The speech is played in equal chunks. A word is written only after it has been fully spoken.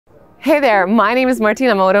Hey there, my name is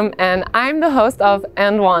Martyna Motum and I'm the host of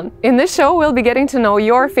And One. In this show, we'll be getting to know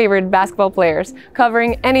your favorite basketball players,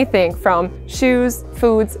 covering anything from shoes,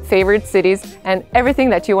 foods, favorite cities, and everything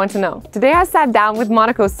that you want to know. Today I sat down with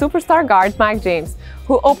Monaco's superstar guard, Mike James,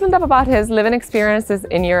 who opened up about his living experiences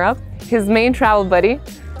in Europe, his main travel buddy,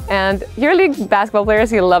 and EuroLeague basketball players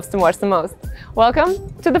he loves to watch the most.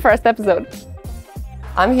 Welcome to the first episode.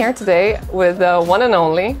 I'm here today with the one and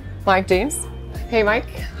only Mike James. Hey Mike,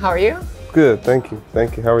 how are you? Good, thank you.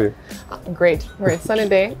 Thank you. How are you? Great. Sunny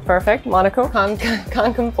day, perfect. Monaco,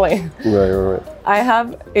 can't complain. Right. I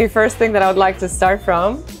have a first thing that I would like to start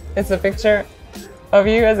from. It's a picture of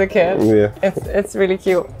you as a kid. Yeah. It's really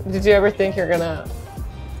cute. Did you ever think you're gonna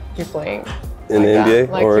be playing in the NBA?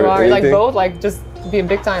 Like or you are, anything? like both, like just be a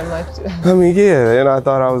big time. Like. I mean, yeah. And I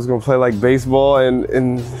thought I was gonna play like baseball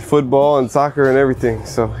and football and soccer and everything.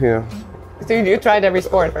 So So you tried every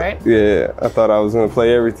sport, right? Yeah, I thought I was gonna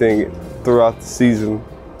play everything throughout the season.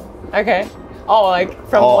 Okay. Oh, like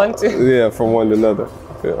from one to... Yeah, from one to another.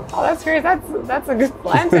 Yeah. Oh, that's great. That's a good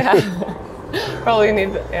plan to have. Probably need,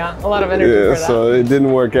 a lot of energy for that. Yeah, so it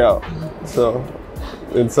didn't work out. So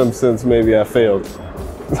in some sense, maybe I failed.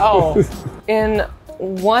 Oh, in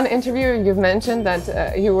one interview, you've mentioned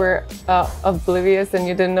that you were oblivious and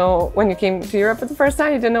you didn't know when you came to Europe for the first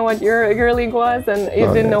time. You didn't know what EuroLeague was, and you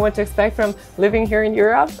didn't know what to expect from living here in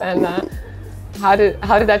Europe. And how did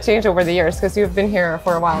that change over the years? Because you've been here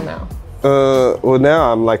for a while now. Well,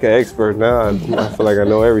 now I'm like an expert. Now I feel like I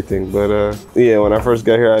know everything. But yeah, when I first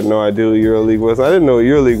got here, I had no idea what EuroLeague was. I didn't know what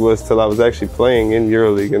EuroLeague was till I was actually playing in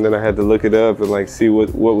EuroLeague, and then I had to look it up and like see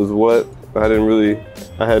what was what. I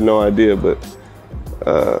had no idea, but.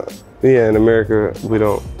 Yeah, in America, we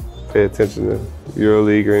don't pay attention to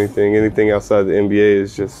EuroLeague or anything. Anything outside the NBA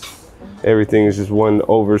is just, everything is just one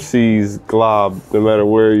overseas glob, no matter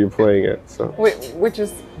where you're playing at. So, which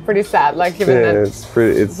is pretty sad. Like given that it's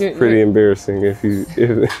pretty embarrassing if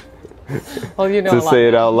well, you know, to say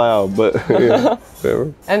it out loud, but yeah,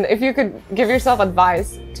 whatever. And if you could give yourself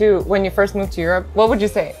advice to when you first moved to Europe, what would you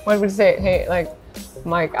say? What would you say? Hey, like,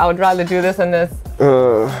 Mike, I would rather do this and this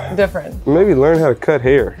different. Maybe learn how to cut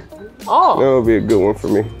hair. Oh. That would be a good one for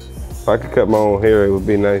me. If I could cut my own hair, it would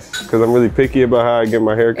be nice. Because I'm really picky about how I get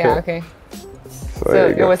my hair cut. Yeah, okay. So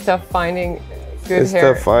it was tough finding good it's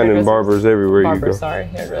hair. It's tough finding barbers everywhere you go. Sorry,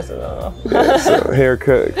 hairdressers, I don't know. Yeah, so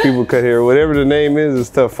haircut, people cut hair, whatever the name is, it's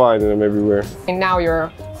tough finding them everywhere. And now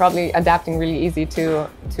you're probably adapting really easy to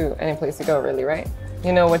any place you go, really, right?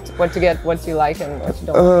 You know what to get, what you like and what you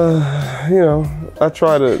don't. You know, I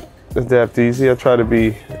try to adapt easy. I try to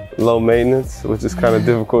be low maintenance, which is kind of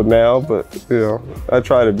difficult now, but I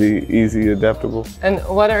try to be easy, adaptable. And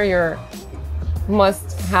what are your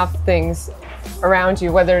must-have things around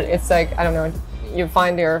you? Whether it's like, I don't know, you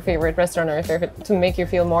find your favorite restaurant or your favorite to make you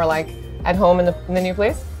feel more like at home in the new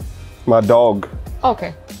place? My dog.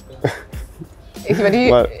 Okay.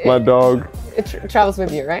 my dog. It travels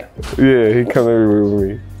with you, right? Yeah, he comes everywhere with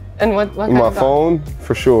me. And what kind my of dog? Phone,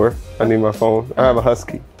 for sure. I need my phone. I have a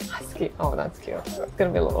husky. Husky. Oh, that's cute. It's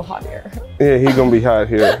gonna be a little hot here. Yeah, he's gonna be hot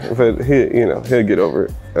here, but he'll get over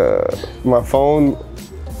it. My phone,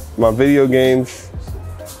 my video games,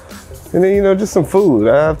 and then just some food.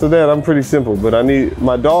 After that, I'm pretty simple. But I need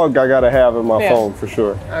my dog. I gotta have in my phone for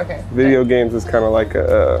sure. Okay. Video games is kind of like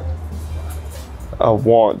a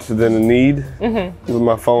want than a need. With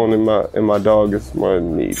my phone and my dog is more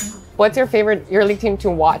than a need. What's your favorite EuroLeague team to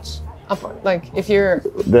watch? Like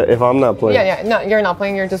if I'm not playing. Yeah. No, you're not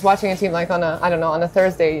playing. You're just watching a team like on a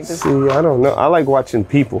Thursday. You just... See, I don't know. I like watching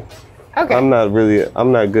people. Okay. I'm not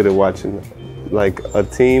good at watching like a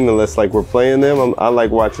team unless like we're playing them. I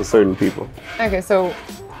like watching certain people. Okay, so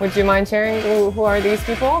would you mind sharing who are these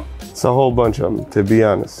people? It's a whole bunch of them, to be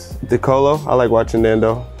honest. DeColo, I like watching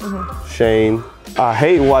Nando. Shane. I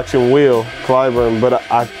hate watching Will Clyburn, but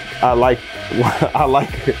I like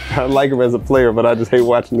him as a player, but I just hate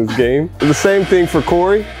watching this game. The same thing for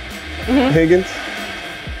Corey Higgins.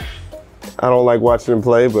 I don't like watching him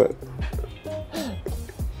play, but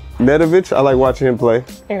Nedovic, I like watching him play.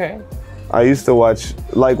 Okay. I used to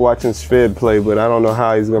like watching Sved play, but I don't know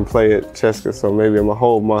how he's gonna play at Cheska, so maybe I'm gonna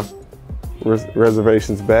hold my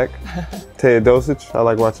reservations back. Teodosic, I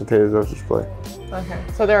like watching Teodosic play. Okay,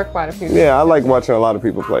 so there are quite a few. Yeah, I like watching a lot of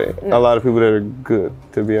people play. A lot of people that are good,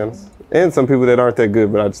 to be honest. And some people that aren't that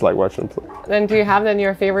good, but I just like watching them play. Then do you have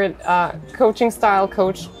your favorite coaching style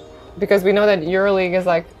coach? Because we know that EuroLeague is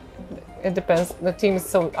like, it depends. The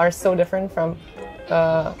teams are so different from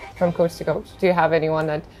coach to coach. Do you have anyone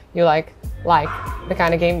that you like the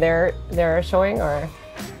kind of game they're showing, or?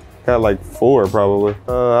 Got like 4 probably.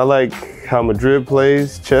 I like how Madrid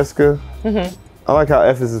plays, Cheska. I like how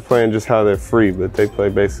Ephes is playing, just how they're free, but they play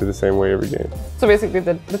basically the same way every game. So basically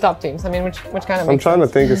the top teams. I mean, which kind of I'm trying to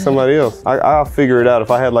think of somebody else. I'll figure it out. If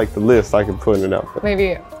I had like the list, I could put it out.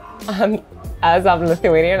 Maybe as I'm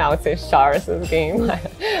Lithuanian, I would say Sharas' game.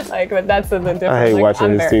 Like, but that's a different. I hate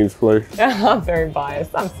watching his teams play. I'm very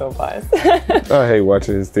biased. I'm so biased. I hate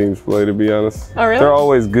watching his teams play, to be honest. Oh, really? They're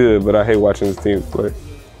always good, but I hate watching his teams play.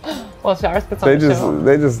 Well, Sharas puts on the show.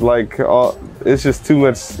 They just like it's just too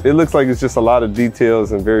much. It looks like it's just a lot of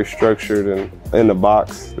details and very structured and in the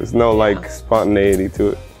box. There's no like spontaneity to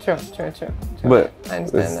it. True. But I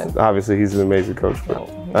understand that. Obviously he's an amazing coach, but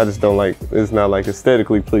I just don't like, it's not like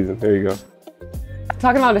aesthetically pleasing. There you go.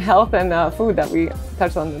 Talking about health and food, that we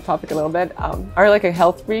touched on the topic a little bit. Are you like a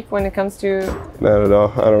health freak when it comes to? Not at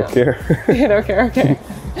all. I don't care. You don't care, okay.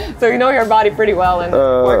 So you know your body pretty well and it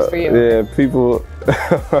works for you. Yeah, people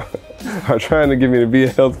are trying to get me to be a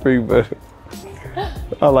health freak, but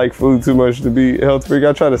I like food too much to be a health freak.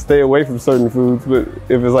 I try to stay away from certain foods, but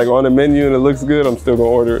if it's like on the menu and it looks good, I'm still gonna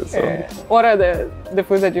order it. So. Yeah. What are the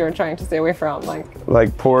foods that you're trying to stay away from?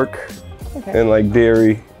 Like pork and like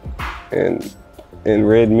dairy and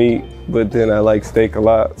red meat, but then I like steak a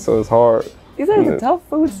lot, so it's hard. These are the tough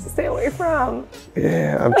foods to stay away from.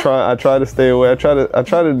 Yeah, I try to stay away. I try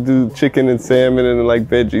to do chicken and salmon and like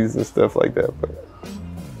veggies and stuff like that, but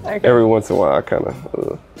every once in a while I kind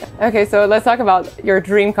of. Okay, so let's talk about your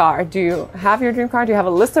dream car. Do you have your dream car? Do you have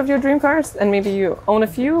a list of your dream cars? And maybe you own a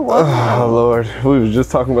few? What? Oh Lord, we were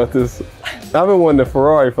just talking about this. I've been wanting a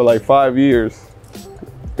Ferrari for like 5 years,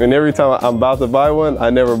 and every time I'm about to buy one,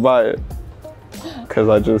 I never buy it.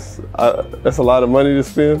 Cause that's a lot of money to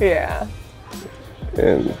spend. Yeah.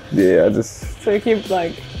 And yeah, I just. So you keep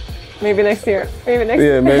like, maybe next year, maybe next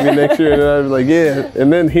year. Yeah, maybe next year. And then I'd be like, yeah.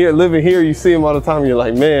 And then living here, you see them all the time. And you're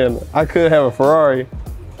like, man, I could have a Ferrari.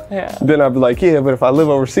 Yeah. Then I'd be like, yeah, but if I live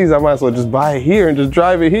overseas, I might as well just buy it here and just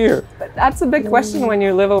drive it here. But that's a big question when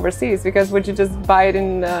you live overseas, because would you just buy it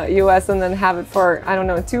in the US and then have it for, I don't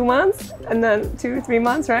know, 2 months? And then 2-3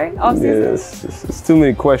 months, right? Off season? Yeah, it's too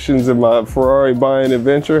many questions in my Ferrari buying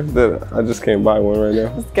adventure that I just can't buy one right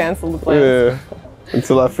now. Just cancel the plan. Yeah,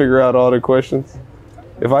 until I figure out all the questions.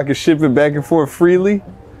 If I could ship it back and forth freely,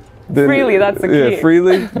 then, freely, that's the key. Yeah,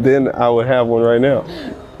 freely, then I would have one right now.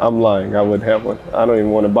 I'm lying, I wouldn't have one. I don't even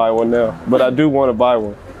want to buy one now, but I do want to buy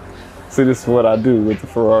one. See, this is what I do with the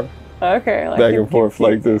Ferrari. Okay. Like back and forth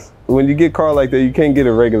like this. When you get a car like that, you can't get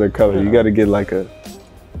a regular color. You got to get like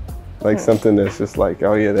something that's just like,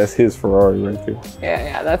 oh yeah, that's his Ferrari right there.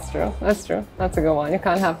 Yeah, that's true. That's true. That's a good one. You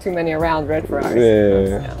can't have too many around red Ferraris.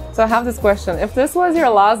 Yeah. So I have this question. If this was your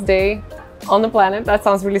last day on the planet, that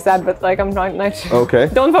sounds really sad, but like I'm trying not to. Okay.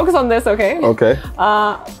 Don't focus on this, okay? Okay.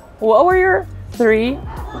 What were your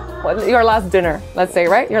your last dinner, let's say,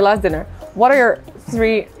 right? Your last dinner. What are your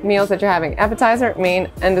 3 meals that you're having? Appetizer, main,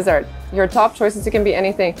 and dessert. Your top choices, it can be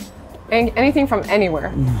anything. Anything from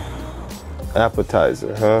anywhere.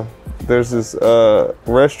 Appetizer, huh? There's this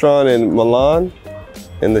restaurant in Milan,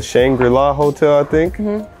 in the Shangri-La Hotel, I think.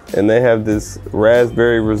 And they have this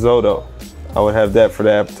raspberry risotto. I would have that for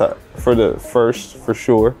the appetizer, for the first, for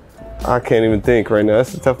sure. I can't even think right now.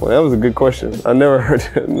 That's a tough one. That was a good question. I never heard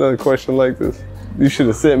another question like this. You should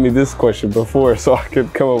have sent me this question before so I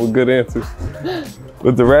could come up with good answers.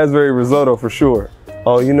 But the raspberry risotto for sure.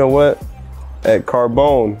 Oh, you know what? At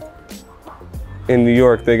Carbone in New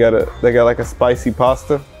York, they got like a spicy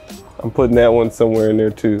pasta. I'm putting that one somewhere in there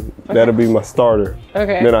too. Okay. That'll be my starter.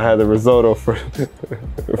 Okay. Then I have the risotto for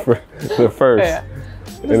the first. Yeah.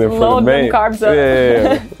 And then for the main, carbs up.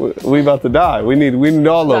 Yeah. We about to die. We need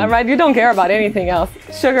all of them. Right, you don't care about anything else.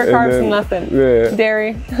 Sugar, carbs, then, nothing. Yeah.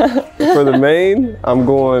 Dairy. For the main, I'm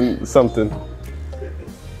going something.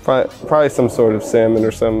 Probably some sort of salmon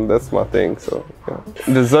or something. That's my thing. So, yeah.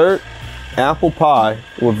 Dessert, apple pie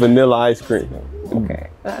with vanilla ice cream. Okay,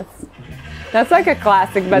 that's like a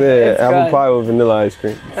classic, but yeah, it's apple good. Pie with vanilla ice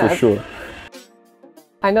cream for sure.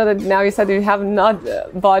 I know that now you said you have not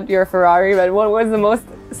bought your Ferrari, but what was the most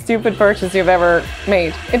stupid purchase you've ever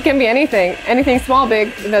made? It can be anything small, big,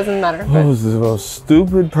 it doesn't matter. What was the most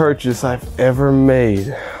stupid purchase I've ever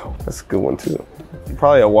made? That's a good one too.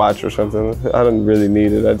 Probably a watch or something. I didn't really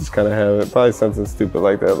need it, I just kind of have it. Probably something stupid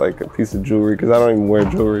like that, like a piece of jewelry, because I don't even wear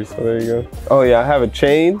jewelry, so there you go. Oh yeah, I have a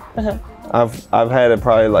chain. I've had it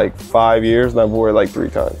probably like 5 years and I've worn it like 3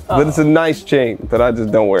 times. But it's a nice chain, but I just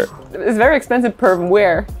don't wear it. It's very expensive per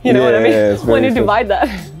wear, you know what I mean? Yeah, when you divide that.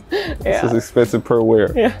 It's just expensive per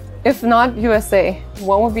wear. Yeah. If not USA,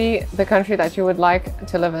 what would be the country that you would like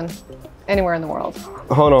to live in? Anywhere in the world.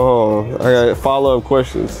 Hold on. I got follow-up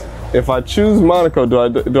questions. If I choose Monaco, do I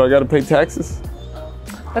got to pay taxes?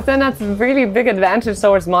 But then that's a really big advantage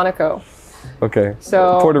towards Monaco. Okay.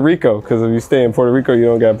 So Puerto Rico, because if you stay in Puerto Rico, you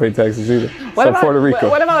don't gotta pay taxes either. What so about, Puerto Rico.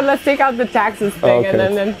 What about let's take out the taxes thing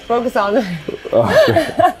and then focus on the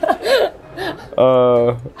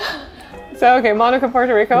So okay, Monaco,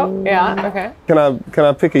 Puerto Rico. Yeah, okay. Can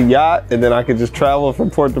I pick a yacht and then I could just travel from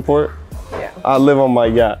port to port? Yeah. I live on my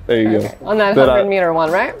yacht. There you go. On that 100-meter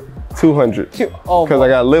one, right? 200. Oh, because I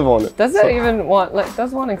gotta live on it. Does it even want? Like,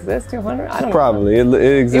 does one exist? 200? I don't know. Probably it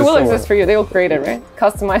exists. It will somewhere. exist for you. They will create it, right?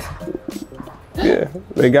 Customize. Yeah,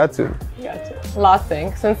 they got to. Gotcha. Last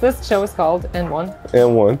thing, since this show is called N1.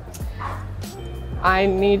 N1. I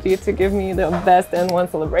need you to give me the best N1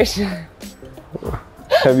 celebration.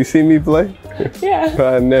 Have you seen me play? Yeah.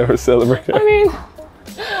 I never celebrate. I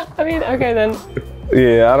mean, okay then.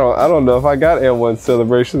 Yeah, I don't know if I got N1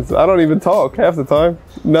 celebrations. I don't even talk half the time.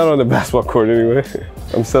 Not on the basketball court anyway.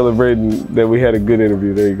 I'm celebrating that we had a good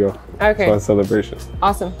interview. There you go. Okay. Fun celebration.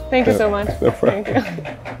 Awesome. Thank you so much. No problem.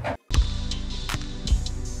 Thank you.